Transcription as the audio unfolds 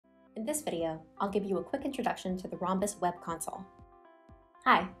In this video, I'll give you a quick introduction to the Rhombus Web Console.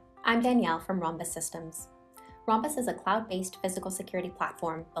 Hi, I'm Danielle from Rhombus Systems. Rhombus is a cloud-based physical security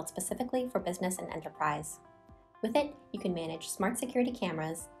platform built specifically for business and enterprise. With it, you can manage smart security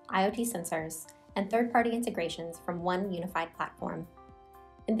cameras, IoT sensors, and third-party integrations from one unified platform.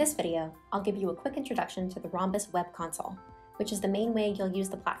 In this video, I'll give you a quick introduction to the Rhombus Web Console, which is the main way you'll use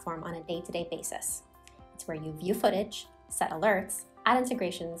the platform on a day-to-day basis. It's where you view footage, set alerts, add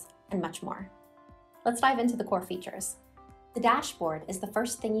integrations, and much more. Let's dive into the core features. The dashboard is the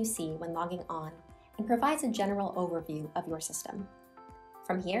first thing you see when logging on and provides a general overview of your system.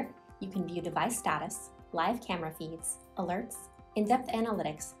 From here, you can view device status, live camera feeds, alerts, in-depth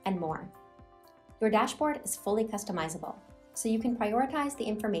analytics, and more. Your dashboard is fully customizable, so you can prioritize the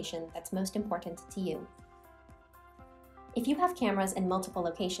information that's most important to you. If you have cameras in multiple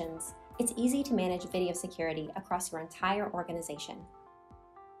locations, it's easy to manage video security across your entire organization.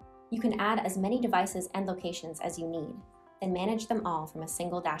 You can add as many devices and locations as you need, then manage them all from a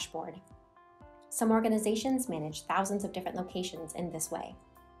single dashboard. Some organizations manage thousands of different locations in this way.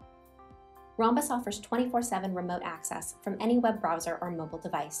 Rhombus offers 24/7 remote access from any web browser or mobile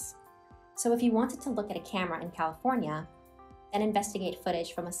device. So if you wanted to look at a camera in California, then investigate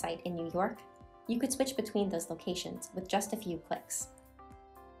footage from a site in New York, you could switch between those locations with just a few clicks.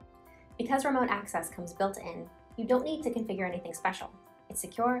 Because remote access comes built in, you don't need to configure anything special. It's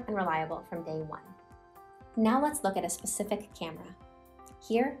secure and reliable from day one. Now let's look at a specific camera.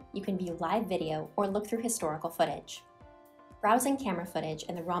 Here, you can view live video or look through historical footage. Browsing camera footage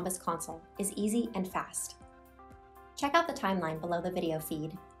in the Rhombus console is easy and fast. Check out the timeline below the video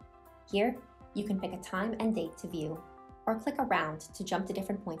feed. Here, you can pick a time and date to view, or click around to jump to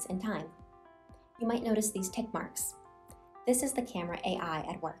different points in time. You might notice these tick marks. This is the camera AI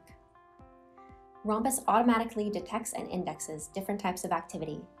at work. Rhombus automatically detects and indexes different types of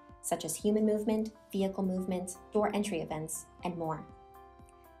activity, such as human movement, vehicle movement, door entry events, and more.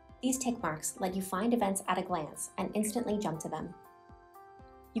 These tick marks let you find events at a glance and instantly jump to them.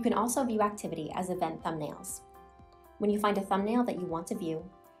 You can also view activity as event thumbnails. When you find a thumbnail that you want to view,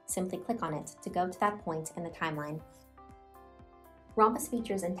 simply click on it to go to that point in the timeline. Rhombus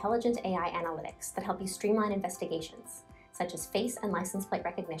features intelligent AI analytics that help you streamline investigations, such as face and license plate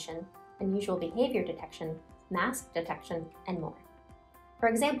recognition, unusual behavior detection, mask detection, and more. For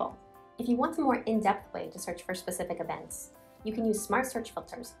example, if you want a more in-depth way to search for specific events, you can use smart search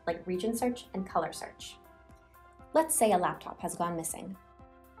filters like region search and color search. Let's say a laptop has gone missing.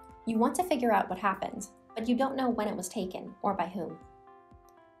 You want to figure out what happened, but you don't know when it was taken or by whom.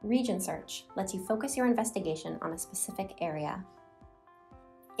 Region search lets you focus your investigation on a specific area.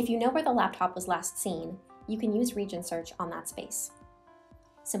 If you know where the laptop was last seen, you can use region search on that space.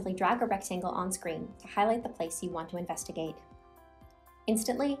 Simply drag a rectangle on screen to highlight the place you want to investigate.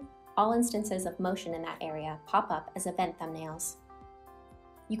 Instantly, all instances of motion in that area pop up as event thumbnails.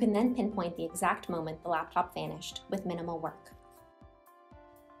 You can then pinpoint the exact moment the laptop vanished with minimal work.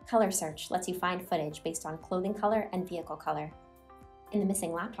 Color search lets you find footage based on clothing color and vehicle color. In the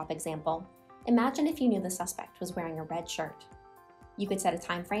missing laptop example, imagine if you knew the suspect was wearing a red shirt. You could set a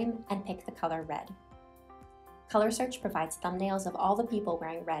time frame and pick the color red. Color search provides thumbnails of all the people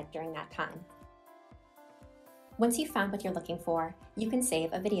wearing red during that time. Once you've found what you're looking for, you can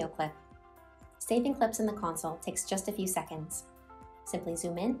save a video clip. Saving clips in the console takes just a few seconds. Simply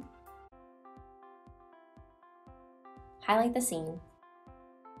zoom in, highlight the scene,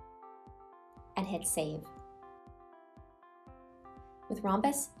 and hit save. With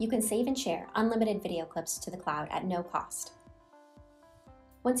Rhombus, you can save and share unlimited video clips to the cloud at no cost.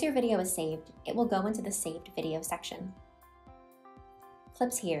 Once your video is saved, it will go into the Saved Video section.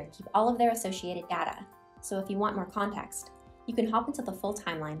 Clips here keep all of their associated data, so if you want more context, you can hop into the full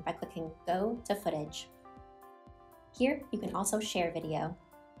timeline by clicking Go to Footage. Here, you can also share video.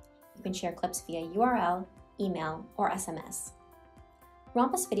 You can share clips via URL, email, or SMS.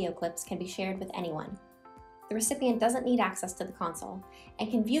 Rhombus video clips can be shared with anyone. The recipient doesn't need access to the console and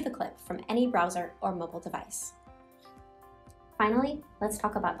can view the clip from any browser or mobile device. Finally, let's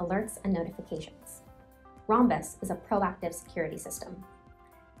talk about alerts and notifications. Rhombus is a proactive security system.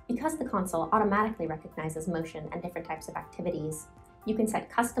 Because the console automatically recognizes motion and different types of activities, you can set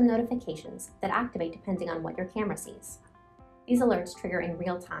custom notifications that activate depending on what your camera sees. These alerts trigger in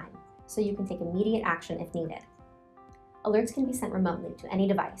real time, so you can take immediate action if needed. Alerts can be sent remotely to any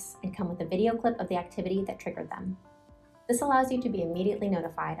device and come with a video clip of the activity that triggered them. This allows you to be immediately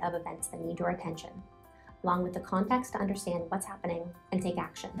notified of events that need your attention, along with the context to understand what's happening and take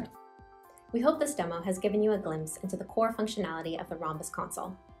action. We hope this demo has given you a glimpse into the core functionality of the Rhombus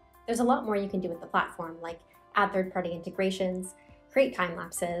console. There's a lot more you can do with the platform, like add third-party integrations, create time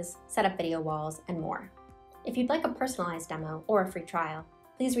lapses, set up video walls, and more. If you'd like a personalized demo or a free trial,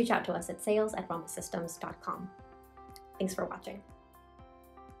 please reach out to us at sales@rhombussystems.com. Thanks for watching.